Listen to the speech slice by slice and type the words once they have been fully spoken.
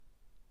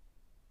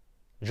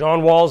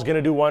John Wall's going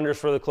to do wonders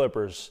for the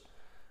Clippers.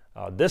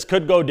 This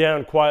could go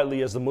down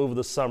quietly as the move of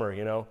the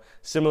summer,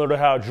 similar to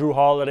how Drew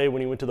Holiday,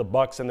 when he went to the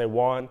Bucks and they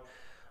won,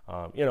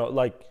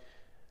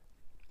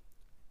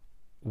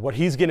 what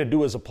he's going to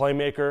do as a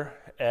playmaker,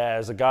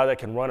 as a guy that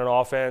can run an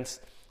offense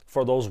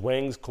for those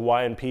wings,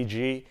 Kawhi and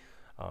PG,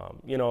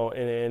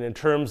 and in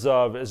terms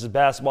of his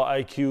basketball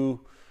IQ,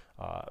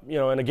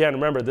 and again,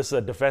 remember, this is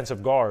a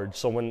defensive guard,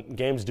 so when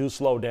games do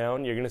slow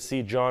down, you're going to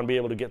see John be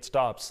able to get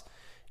stops.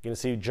 You're going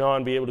to see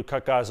John be able to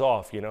cut guys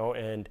off,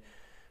 and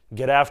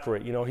get after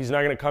it. He's not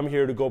going to come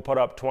here to go put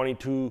up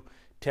 22,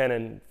 10,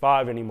 and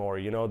 5 anymore.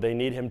 They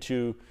need him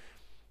to,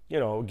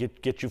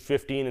 get you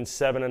 15 and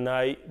 7 a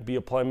night, be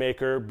a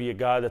playmaker, be a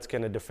guy that's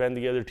going to defend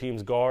the other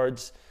team's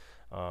guards,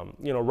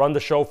 run the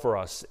show for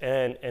us.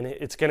 And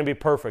it's going to be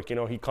perfect.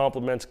 He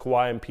complements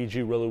Kawhi and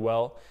PG really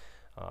well.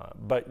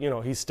 But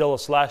he's still a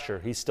slasher.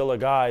 He's still a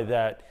guy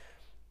that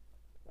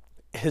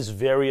is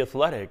very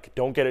athletic.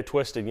 Don't get it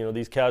twisted.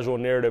 These casual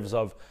narratives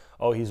of,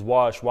 oh, he's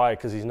washed. Why?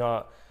 Because he's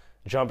not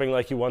jumping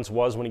like he once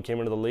was when he came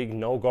into the league.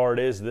 No guard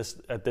is this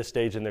at this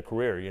stage in their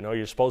career.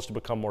 You're supposed to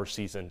become more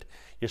seasoned.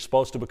 You're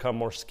supposed to become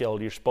more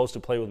skilled. You're supposed to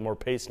play with more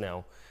pace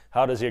now.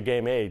 How does your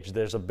game age?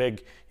 There's a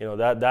big,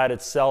 that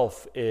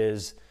itself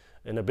is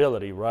an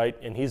ability, right?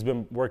 And he's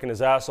been working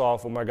his ass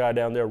off with my guy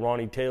down there,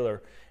 Ronnie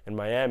Taylor, in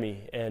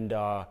Miami. And,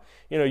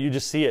 you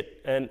just see it.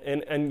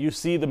 And you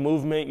see the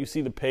movement, you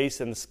see the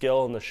pace and the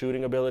skill and the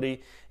shooting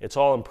ability. It's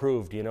all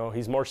improved,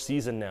 He's more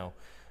seasoned now.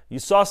 You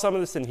saw some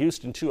of this in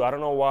Houston, too. I don't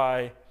know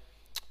why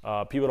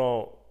people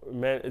don't,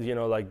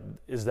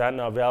 is that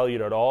not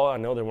valued at all? I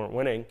know they weren't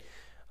winning.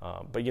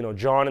 But,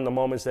 John, in the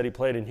moments that he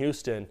played in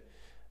Houston,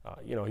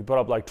 he put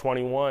up like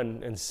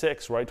 21 and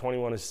 6, right?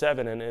 21 and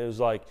 7. And it was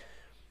like,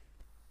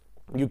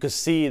 you could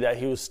see that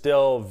he was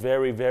still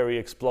very, very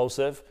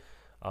explosive.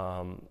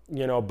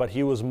 But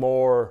he was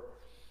more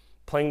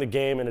playing the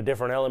game in a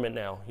different element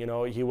now.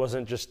 He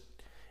wasn't just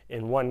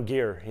in one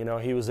gear.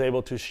 He was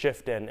able to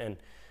shift and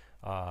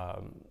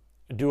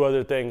do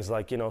other things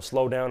like,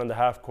 slow down in the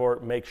half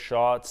court, make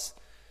shots,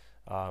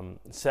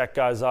 set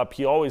guys up.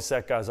 He always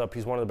set guys up.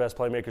 He's one of the best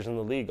playmakers in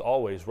the league,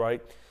 always,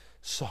 right?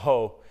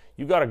 So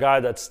you got a guy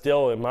that's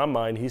still, in my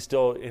mind, he's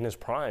still in his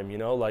prime,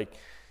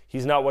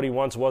 he's not what he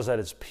once was at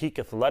his peak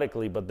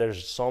athletically, but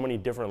there's so many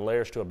different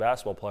layers to a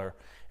basketball player.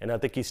 And I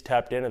think he's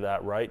tapped into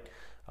that, right?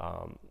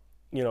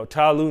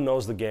 Ty Lue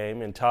knows the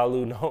game, and Ty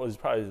Lue knows,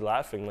 probably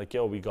laughing, like,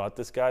 yo, we got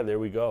this guy, there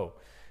we go.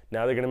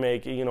 Now they're going to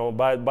make,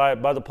 by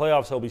the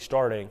playoffs, he'll be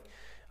starting.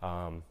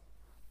 You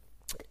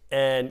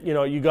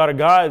got a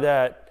guy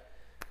that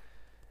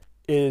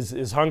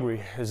is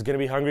hungry, is going to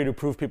be hungry to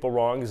prove people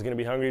wrong, is going to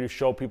be hungry to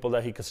show people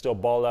that he can still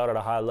ball out at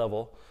a high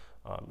level.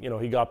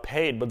 He got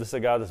paid, but this is a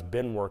guy that's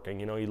been working.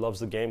 He loves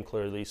the game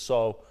clearly.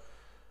 So,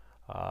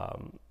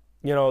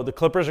 the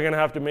Clippers are going to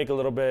have to make a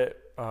little bit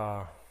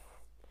of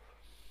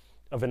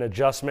an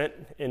adjustment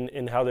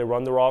in how they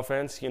run their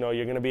offense. You're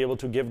going to be able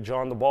to give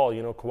John the ball.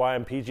 Kawhi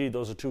and PG,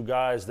 those are two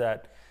guys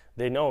that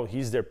they know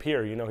he's their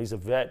peer. He's a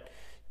vet.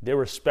 They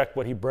respect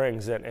what he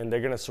brings, and they're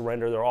going to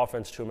surrender their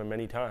offense to him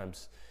many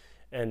times.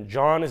 And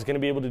John is going to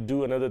be able to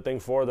do another thing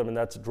for them, and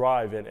that's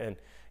drive and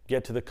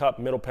get to the cup,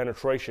 middle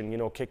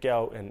penetration, kick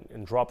out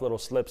and drop little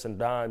slips and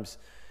dimes.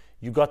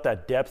 You got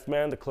that depth,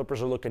 man. The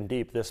Clippers are looking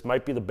deep. This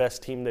might be the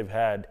best team they've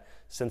had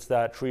since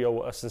that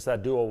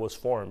duo was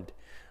formed.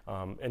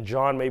 And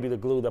John may be the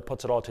glue that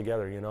puts it all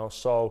together,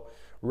 So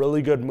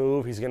really good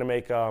move. He's going to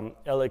make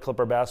LA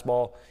Clipper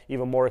basketball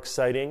even more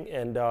exciting.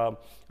 And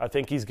I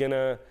think he's going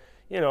to,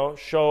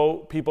 show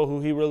people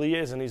who he really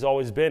is and he's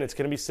always been. It's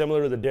going to be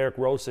similar to the Derrick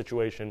Rose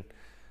situation.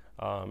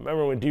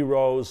 Remember when D.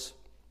 Rose,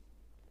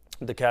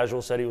 the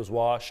casual, said he was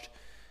washed?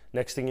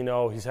 Next thing you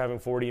know, he's having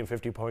 40 and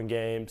 50-point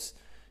games.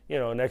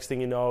 Next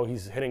thing you know,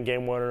 he's hitting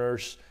game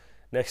winners.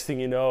 Next thing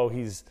you know,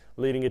 he's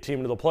leading a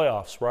team to the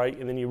playoffs, right?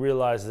 And then you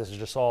realize this is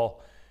just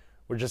all,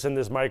 we're just in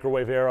this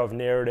microwave era of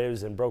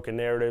narratives and broken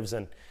narratives,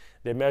 and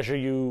they measure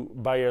you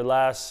by your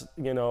last,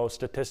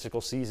 statistical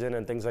season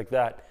and things like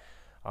that.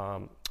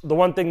 The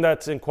one thing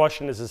that's in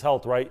question is his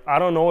health, right? I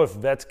don't know if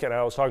vets can.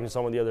 I was talking to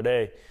someone the other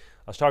day.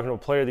 I was talking to a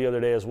player the other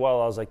day as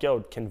well. I was like,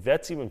 yo, can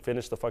vets even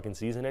finish the fucking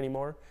season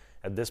anymore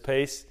at this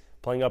pace,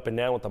 playing up and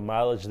down with the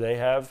mileage they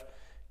have?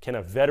 Can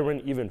a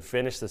veteran even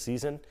finish the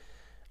season?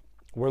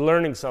 We're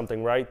learning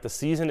something, right? The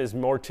season is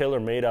more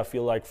tailor-made, I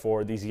feel like,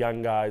 for these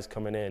young guys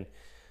coming in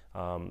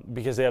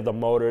because they have the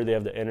motor, they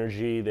have the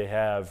energy, they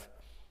have,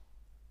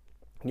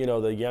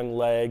 the young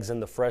legs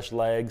and the fresh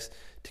legs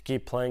to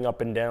keep playing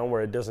up and down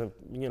where it doesn't,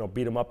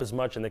 beat them up as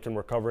much and they can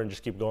recover and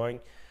just keep going.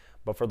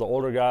 But for the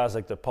older guys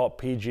like the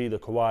PG, the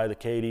Kawhi, the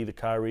KD, the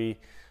Kyrie,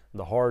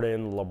 the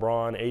Harden,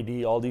 LeBron,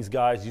 AD, all these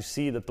guys, you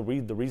see that the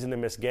reason they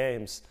miss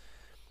games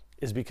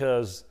is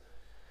because,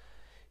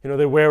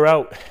 they wear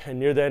out, and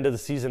near the end of the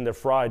season they're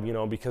fried,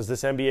 because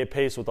this NBA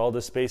pace with all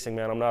this spacing,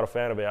 man, I'm not a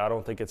fan of it. I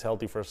don't think it's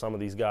healthy for some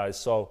of these guys.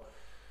 So,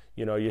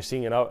 you're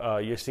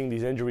seeing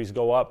these injuries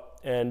go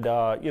up, and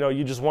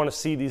you just want to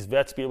see these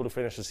vets be able to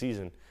finish the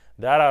season.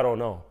 That I don't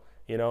know,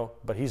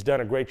 but he's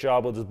done a great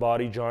job with his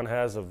body. John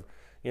has of,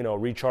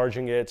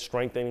 recharging it,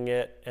 strengthening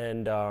it,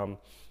 and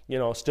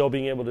still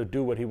being able to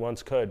do what he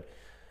once could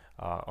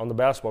on the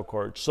basketball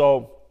court.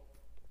 So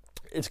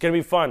it's going to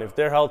be fun. If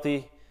they're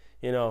healthy,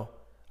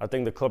 I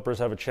think the Clippers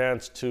have a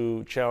chance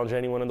to challenge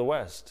anyone in the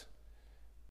West.